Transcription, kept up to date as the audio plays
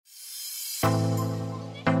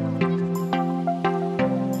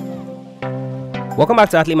Welcome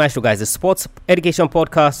back to Athlete Maestro, guys, the sports education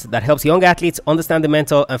podcast that helps young athletes understand the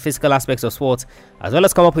mental and physical aspects of sports, as well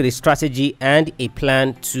as come up with a strategy and a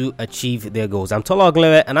plan to achieve their goals. I'm Tola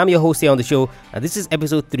Oglewe, and I'm your host here on the show, and this is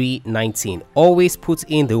episode 319. Always put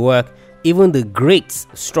in the work. Even the greats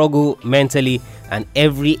struggle mentally, and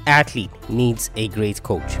every athlete needs a great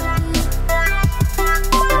coach.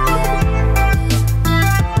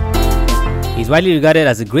 He's widely regarded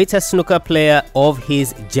as the greatest snooker player of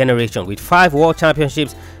his generation, with 5 world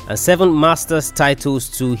championships and 7 masters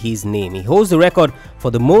titles to his name. He holds the record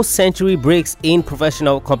for the most century breaks in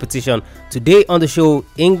professional competition. Today on the show,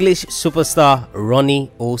 English superstar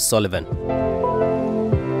Ronnie O'Sullivan.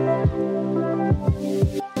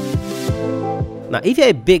 Now, if you're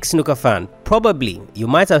a big snooker fan, probably you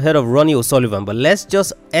might have heard of Ronnie O'Sullivan, but let's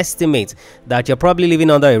just estimate that you're probably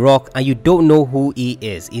living under a rock and you don't know who he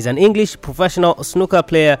is. He's an English professional snooker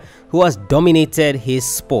player who has dominated his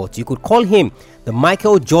sport. You could call him the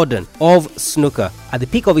Michael Jordan of snooker. At the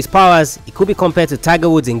peak of his powers, he could be compared to Tiger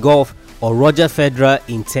Woods in golf or Roger Federer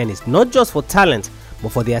in tennis, not just for talent,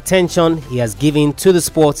 but for the attention he has given to the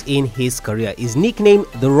sport in his career. His nickname,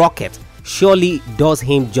 The Rocket, surely does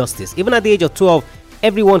him justice. Even at the age of 12,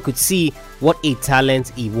 everyone could see what a talent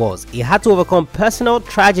he was. He had to overcome personal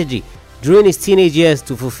tragedy during his teenage years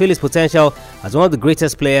to fulfill his potential as one of the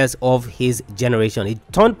greatest players of his generation. He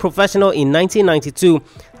turned professional in 1992,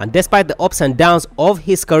 and despite the ups and downs of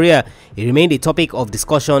his career, he remained a topic of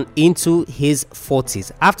discussion into his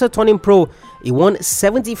 40s. After turning pro, he won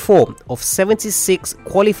 74 of 76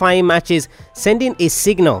 qualifying matches, sending a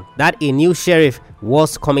signal that a new sheriff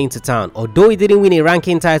was coming to town. Although he didn't win a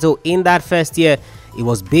ranking title in that first year, it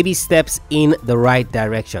was baby steps in the right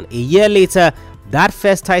direction. A year later, that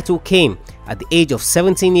first title came at the age of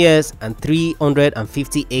 17 years and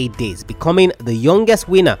 358 days, becoming the youngest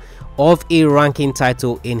winner of a ranking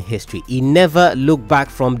title in history. He never looked back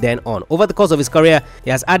from then on. Over the course of his career,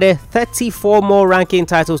 he has added 34 more ranking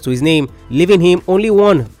titles to his name, leaving him only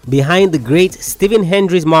one behind the great Stephen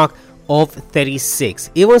Hendry's mark of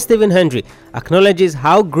 36. Even Stephen Hendry acknowledges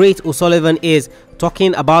how great O'Sullivan is,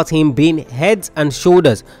 talking about him being heads and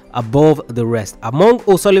shoulders above the rest. Among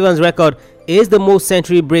O'Sullivan's record is the most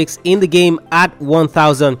century breaks in the game at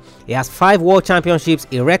 1,000. He has 5 world championships,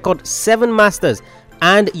 a record 7 masters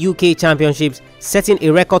and UK championships, setting a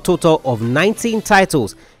record total of 19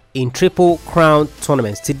 titles in Triple Crown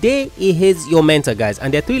tournaments. Today, he is your mentor, guys,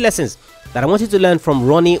 and there are 3 lessons that I want you to learn from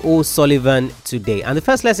Ronnie O'Sullivan today. And the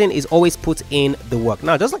first lesson is always put in the work.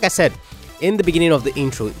 Now, just like I said in the beginning of the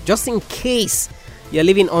intro, just in case you're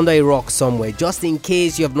living under a rock somewhere, just in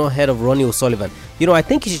case you have not heard of Ronnie O'Sullivan, I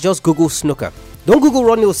think you should just Google snooker. Don't Google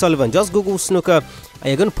Ronnie O'Sullivan, just Google snooker, and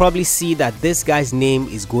you're going to probably see that this guy's name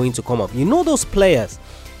is going to come up. You know those players,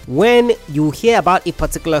 when you hear about a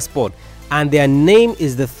particular sport and their name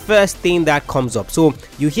is the first thing that comes up. So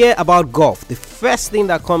you hear about golf, the first thing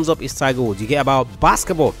that comes up is Tiger Woods. You hear about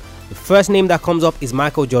basketball, the first name that comes up is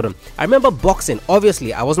Michael Jordan. I remember boxing.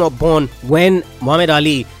 Obviously, I was not born when Muhammad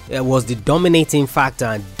Ali was the dominating factor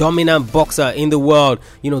and dominant boxer in the world,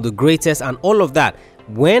 the greatest and all of that.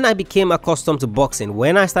 When I became accustomed to boxing,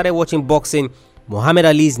 when I started watching boxing, Muhammad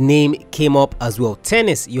Ali's name came up as well.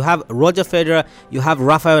 Tennis, you have Roger Federer, you have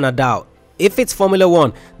Rafael Nadal. If it's Formula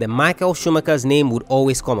 1, then Michael Schumacher's name would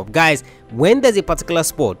always come up. Guys, when there's a particular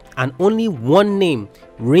sport and only one name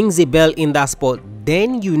rings a bell in that sport,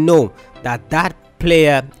 then you know that that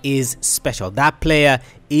player is special. That player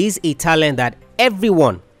is a talent that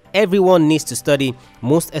everyone needs to study,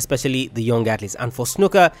 most especially the young athletes. And for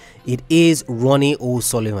snooker, it is Ronnie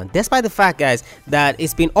O'Sullivan. Despite the fact, guys, that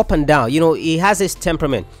it's been up and down, he has his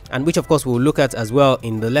temperament, and which of course we'll look at as well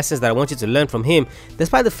in the lessons that I want you to learn from him.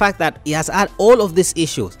 Despite the fact that he has had all of these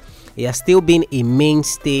issues, he has still been a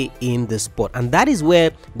mainstay in the sport. And that is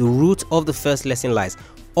where the root of the first lesson lies.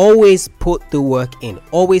 Always put the work in.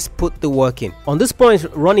 Always put the work in. On this point,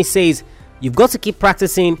 Ronnie says, you've got to keep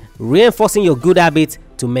practicing, reinforcing your good habits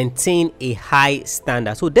to maintain a high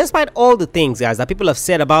standard. So despite all the things, guys, that people have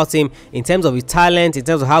said about him in terms of his talent, in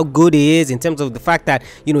terms of how good he is, in terms of the fact that,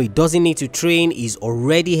 he doesn't need to train, he's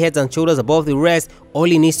already heads and shoulders above the rest, all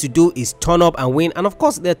he needs to do is turn up and win. And of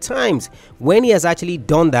course, there are times when he has actually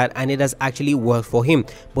done that and it has actually worked for him.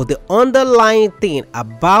 But the underlying thing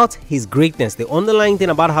about his greatness, the underlying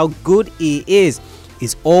thing about how good he is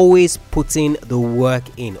always putting the work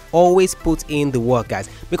in. Always put in the work, guys,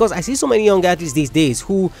 because I see so many young athletes these days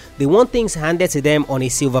who they want things handed to them on a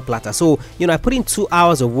silver platter. So I put in 2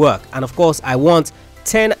 hours of work, and of course I want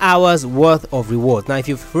 10 hours worth of rewards. Now, if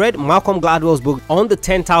you've read Malcolm Gladwell's book on the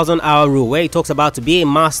 10,000 hour rule, where he talks about to be a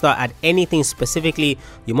master at anything specifically,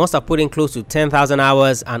 you must have put in close to 10,000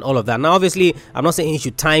 hours and all of that. Now, obviously, I'm not saying you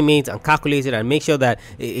should time it and calculate it and make sure that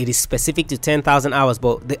it is specific to 10,000 hours,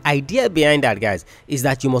 but the idea behind that, guys, is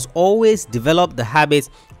that you must always develop the habit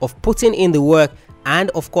of putting in the work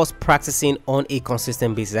and of course practicing on a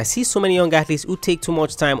consistent basis. I see so many young athletes who take too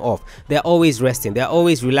much time off. They're always resting, they're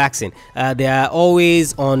always relaxing, they are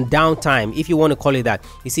always on downtime, if you want to call it that.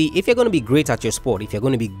 You see, if you're going to be great at your sport, if you're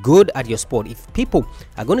going to be good at your sport, if people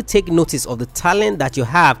are going to take notice of the talent that you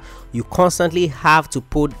have, you constantly have to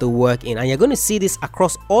put the work in. And you're going to see this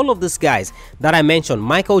across all of these guys that I mentioned.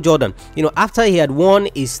 Michael Jordan, after he had won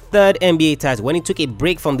his third NBA title, when he took a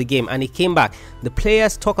break from the game and he came back, the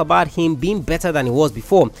players talk about him being better than he was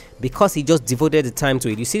before because he just devoted the time to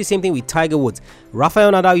it. You see the same thing with Tiger Woods,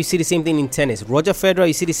 Rafael Nadal. You see the same thing in tennis. Roger Federer,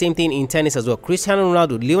 you see the same thing in tennis as well. Cristiano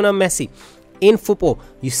Ronaldo, Lionel Messi. In football,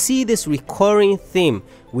 you see this recurring theme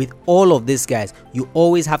with all of these guys. You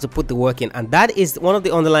always have to put the work in, and that is one of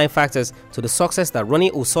the underlying factors to the success that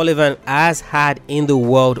Ronnie O'Sullivan has had in the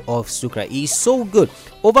world of snooker. He's so good.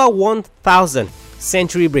 Over 1,000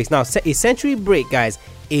 century breaks. Now, a century break, guys,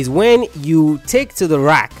 is when you take to the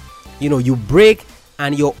rack, you break,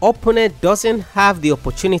 and your opponent doesn't have the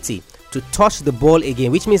opportunity to touch the ball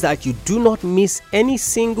again, which means that you do not miss any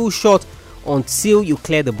single shot until you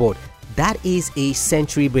clear the board. That is a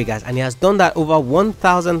century break, guys, and he has done that over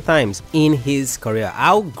 1,000 times in his career.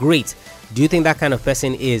 How great do you think that kind of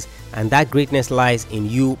person is? And that greatness lies in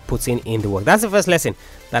you putting in the work. That's the first lesson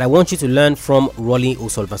that I want you to learn from Ronnie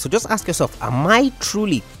O'Sullivan. So just ask yourself, am I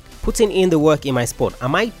truly putting in the work in my sport?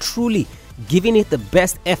 Am I truly giving it the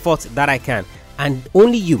best effort that I can? And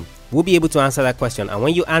only you will be able to answer that question. And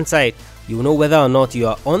when you answer it, you will know whether or not you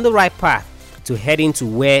are on the right path to head into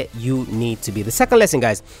where you need to be. The second lesson,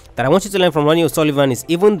 guys, that I want you to learn from Ronnie O'Sullivan is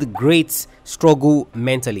even the greats struggle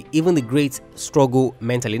mentally. Even the greats struggle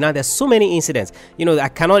mentally. Now, there's so many incidents. I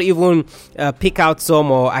cannot even pick out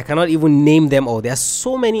some, or I cannot even name them all. There are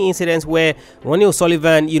so many incidents where Ronnie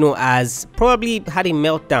O'Sullivan, has probably had a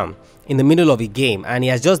meltdown in the middle of a game, and he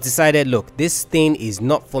has just decided, look, this thing is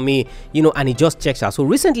not for me, and he just checks out. So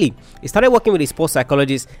recently he started working with a sports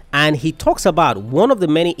psychologist, and he talks about one of the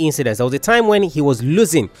many incidents. There was a time when he was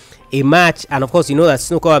losing a match, and of course that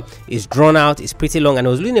snooker is drawn out, it's pretty long, and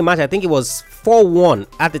he was losing a match. I think it was 4-1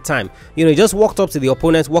 at the time. He just walked up to the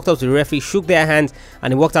opponents, walked up to the referee, shook their hands,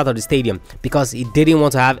 and he walked out of the stadium because he didn't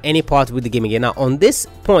want to have any part with the game again. Now, on this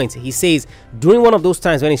point, he says during one of those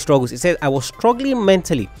times when he struggles, he said, I was struggling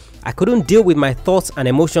mentally. I couldn't deal with my thoughts and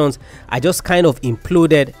emotions. I just kind of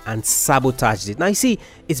imploded and sabotaged it. Now, you see,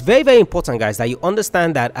 it's very, very important, guys, that you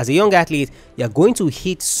understand that as a young athlete, you're going to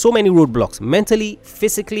hit so many roadblocks mentally,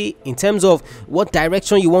 physically, in terms of what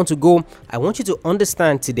direction you want to go. I want you to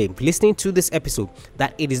understand today, listening to this episode,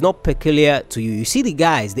 that it is not peculiar to you. You see the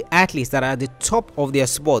guys, the athletes that are at the top of their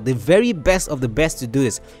sport, the very best of the best to do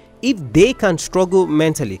this. If they can struggle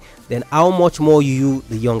mentally, then how much more you,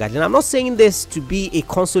 the young athlete? And I'm not saying this to be a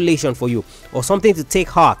consolation for you or something to take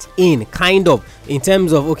heart in, in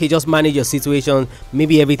terms of, okay, just manage your situation.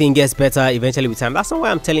 Maybe everything gets better eventually with time. That's not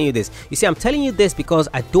why I'm telling you this. You see, I'm telling you this because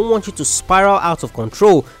I don't want you to spiral out of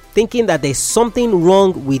control, thinking that there's something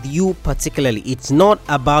wrong with you particularly. It's not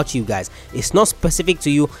about you, guys. It's not specific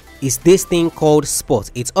to you. It's this thing called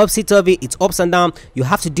sport. It's upsy-turvy, it's ups and down. You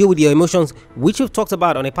have to deal with your emotions, which we've talked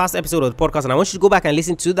about on a past episode of the podcast, and I want you to go back and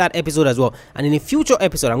listen to that episode as well. And in a future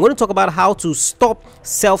episode, I'm going to talk about how to stop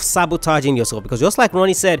self-sabotaging yourself, because just like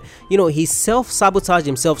Ronnie said, he self-sabotaged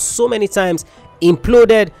himself so many times,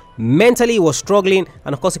 imploded, mentally was struggling,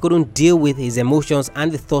 and of course he couldn't deal with his emotions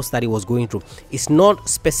and the thoughts that he was going through. It's not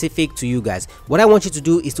specific to you, guys. What I want you to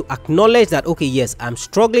do is to acknowledge that, okay, yes, I'm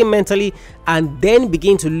struggling mentally, and then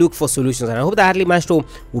begin to look for solutions. And I hope that Athlete Maestro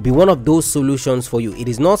will be one of those solutions for you. It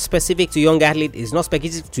is not specific to young athlete. It is not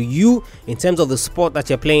specific to you in terms of the sport that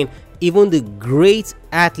you're playing. Even the great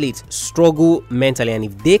athletes struggle mentally, and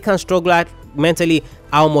if they can struggle mentally,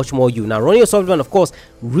 how much more you. Now, Ronnie O'Sullivan, of course,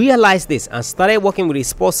 realized this and started working with a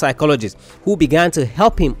sports psychologist who began to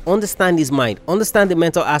help him understand his mind, understand the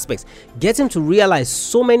mental aspects, get him to realize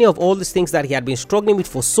so many of all these things that he had been struggling with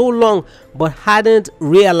for so long but hadn't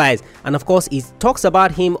realized. And of course, he talks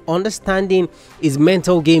about him understanding his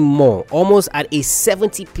mental game more, almost at a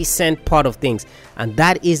 70% part of things. And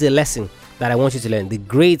that is the lesson that I want you to learn. The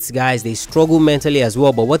greats, guys, they struggle mentally as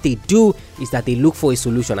well, but what they do is that they look for a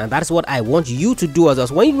solution, and that's what I want you to do as well.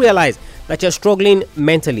 So when you realize that you're struggling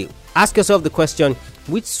mentally, ask yourself the question,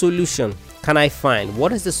 which solution can I find?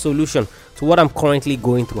 What is the solution to what I'm currently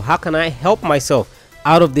going through? How can I help myself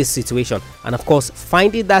out of this situation. And of course,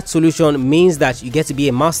 finding that solution means that you get to be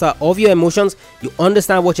a master of your emotions, you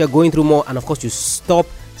understand what you're going through more, and of course you stop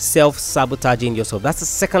self-sabotaging yourself. That's the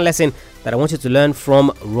second lesson that I want you to learn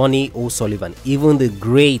from Ronnie O'Sullivan. Even the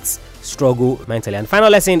greats struggle mentally. And final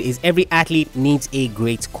lesson is every athlete needs a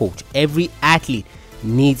great coach. Every athlete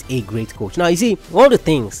needs a great coach. Now, you see, one of the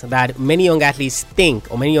things that many young athletes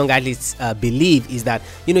think, or many young athletes believe, is that,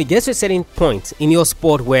 you know, it gets to a certain point in your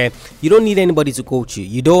sport where you don't need anybody to coach you.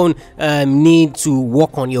 You don't need to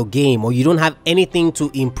work on your game, or you don't have anything to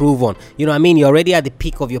improve on. You know what I mean? You're already at the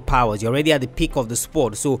peak of your powers. You're already at the peak of the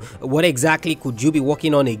sport. So what exactly could you be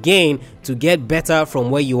working on again to get better from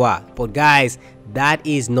where you are? But guys, that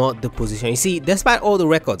is not the position. You see, despite all the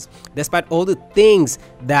records, despite all the things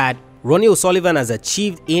that Ronnie O'Sullivan has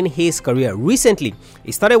achieved in his career, recently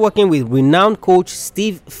he started working with renowned coach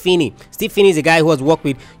Steve Finney. Steve Finney is a guy who has worked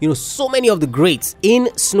with, you know, so many of the greats in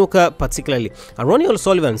snooker particularly. And Ronnie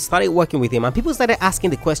O'Sullivan started working with him, and people started asking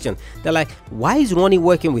the question. They're like, why is Ronnie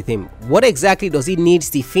working with him? What exactly does he need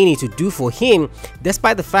Steve Finney to do for him,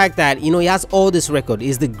 despite the fact that, you know, he has all this record,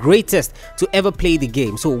 is the greatest to ever play the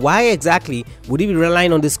game? So why exactly would he be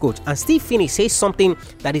relying on this coach? And Steve Finney says something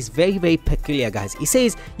that is very, very peculiar, guys. He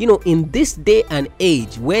says, you know, in this day and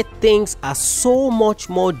age where things are so much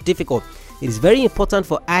more difficult, it is very important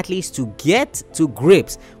for athletes to get to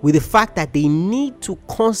grips with the fact that they need to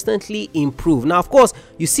constantly improve. Now, of course,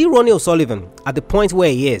 you see Ronnie O'Sullivan at the point where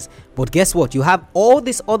he is, but guess what? You have all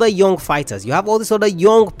these other young fighters, you have all these other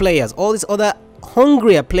young players, all these other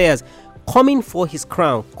hungrier players coming for his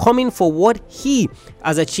crown, coming for what he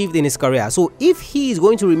has achieved in his career. So if he is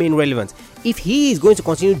going to remain relevant, if he is going to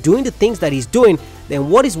continue doing the things that he's doing, then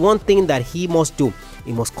what is one thing that he must do?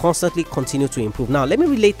 He must constantly continue to improve. Now, let me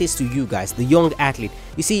relate this to you guys, the young athlete.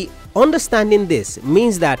 You see, understanding this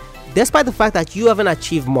means that despite the fact that you haven't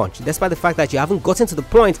achieved much, despite the fact that you haven't gotten to the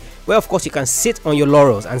point where, of course, you can sit on your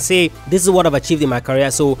laurels and say, this is what I've achieved in my career,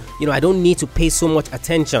 so, you know, I don't need to pay so much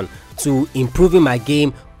attention to improving my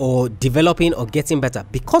game or developing or getting better.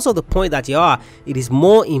 Because of the point that you are, it is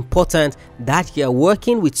more important that you're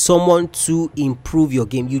working with someone to improve your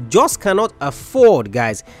game. You just cannot afford,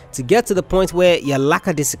 guys, to get to the point where you're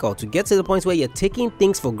lackadaisical, to get to the point where you're taking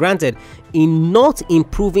things for granted in not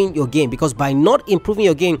improving your game. Because by not improving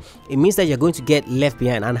your game, it means that you're going to get left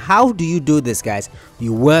behind. And how do you do this, guys?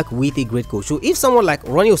 You work with a great coach. So if someone like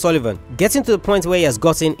Ronnie O'Sullivan gets into the point where he has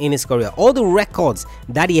gotten in his career, all the records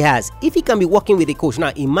that he has, if he can be working with a coach.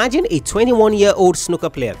 Now, imagine a 21-year-old snooker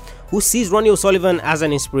player who sees Ronnie O'Sullivan as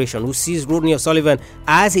an inspiration, who sees Ronnie O'Sullivan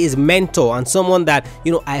as his mentor and someone that,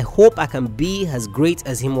 you know, I hope I can be as great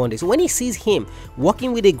as him one day. So when he sees him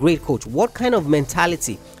working with a great coach, what kind of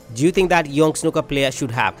mentality do you think that young snooker player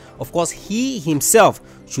should have? Of course, he himself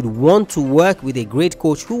should want to work with a great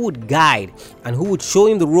coach who would guide and who would show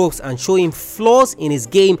him the ropes and show him flaws in his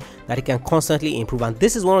game that he can constantly improve. And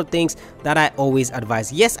this is one of the things that I always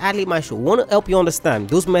advise. Yes, Athlete Maestro want to help you understand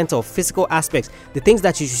those mental, physical aspects, the things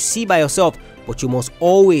that you should see by yourself, but you must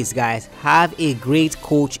always, guys, have a great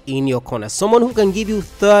coach in your corner. Someone who can give you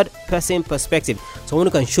third-person perspective. Someone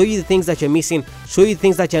who can show you the things that you're missing, show you the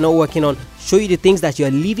things that you're not working on, show you the things that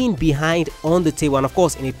you're leaving behind on the table. And of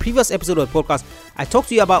course, in a previous episode of the podcast, I talked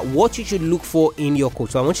to you about what you should look for in your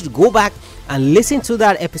coach. So I want you to go back and listen to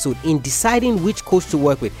that episode in deciding which coach to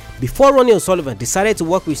work with. Before Ronnie O'Sullivan decided to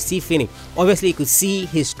work with Steve Finney, obviously you could see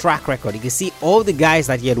his track record. You could see all the guys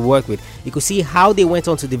that he had worked with. You could see how they went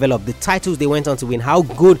on to develop, the titles they went on to win, how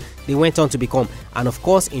good they went on to become. And of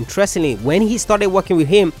course, interestingly, when he started working with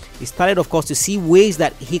him, he started, of course, to see ways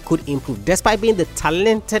that he could improve. Despite being the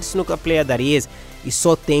talented snooker player that he is, he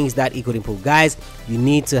saw things that he could improve. Guys, you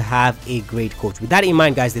need to have a great coach. With that in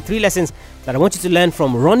mind, guys, the 3 lessons that I want you to learn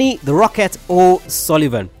from Ronnie the Rocket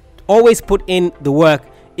O'Sullivan. Always put in the work.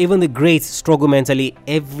 Even the greats struggle mentally.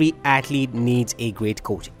 Every athlete needs a great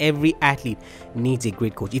coach. Every athlete needs a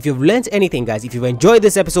great coach. If you've learned anything, guys, if you've enjoyed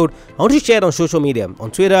this episode, I want you to share it on social media, on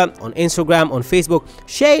Twitter, on Instagram, on Facebook.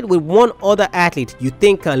 Share it with one other athlete you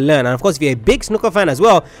think can learn. And of course, if you're a big snooker fan as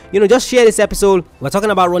well, you know, just share this episode. We're talking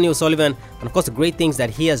about Ronnie O'Sullivan and of course the great things that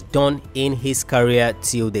he has done in his career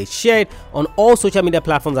till date. Share it on all social media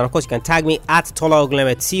platforms, and of course you can tag me at Tola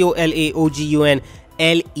Ogunleme, TOLAOGUN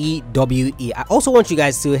LEWE. I also want you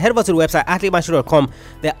guys to head over to the website athletemaestro.com.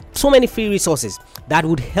 There are so many free resources that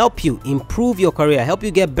would help you improve your career, help you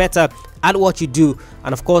get better at what you do,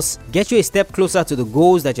 and of course get you a step closer to the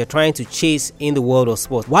goals that you're trying to chase in the world of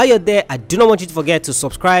sports. While you're there, I do not want you to forget to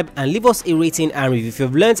subscribe and leave us a rating and review. If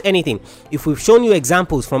you've learned anything, if we've shown you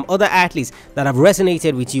examples from other athletes that have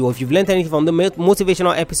resonated with you, or if you've learned anything from the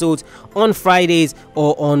motivational episodes on Fridays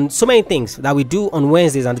or on so many things that we do on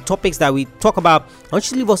Wednesdays and the topics that we talk about, I want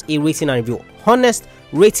you to leave us a rating and review. Honest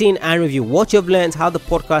rating and review what you've learned, how the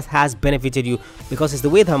podcast has benefited you, because it's the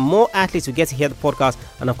way that more athletes will get to hear the podcast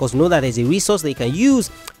and of course know that there's a resource they can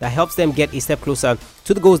use that helps them get a step closer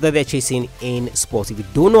to the goals that they're chasing in sports. If you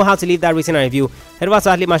don't know how to leave that rating and review, head over to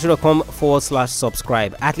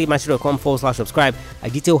athletemastery.com/subscribe. athletemastery.com/subscribe. I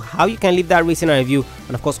detail how you can leave that rating and review,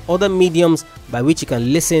 and of course other mediums by which you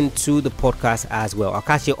can listen to the podcast as well. I'll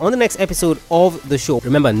catch you on the next episode of the show.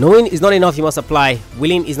 Remember, knowing is not enough, you must apply.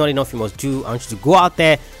 Willing is not enough, you must do. I want you to go out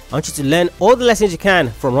there. I want you to learn all the lessons you can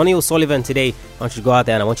from Ronnie O'Sullivan today. I want you to go out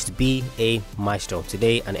there and I want you to be a maestro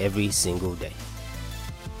today and every single day.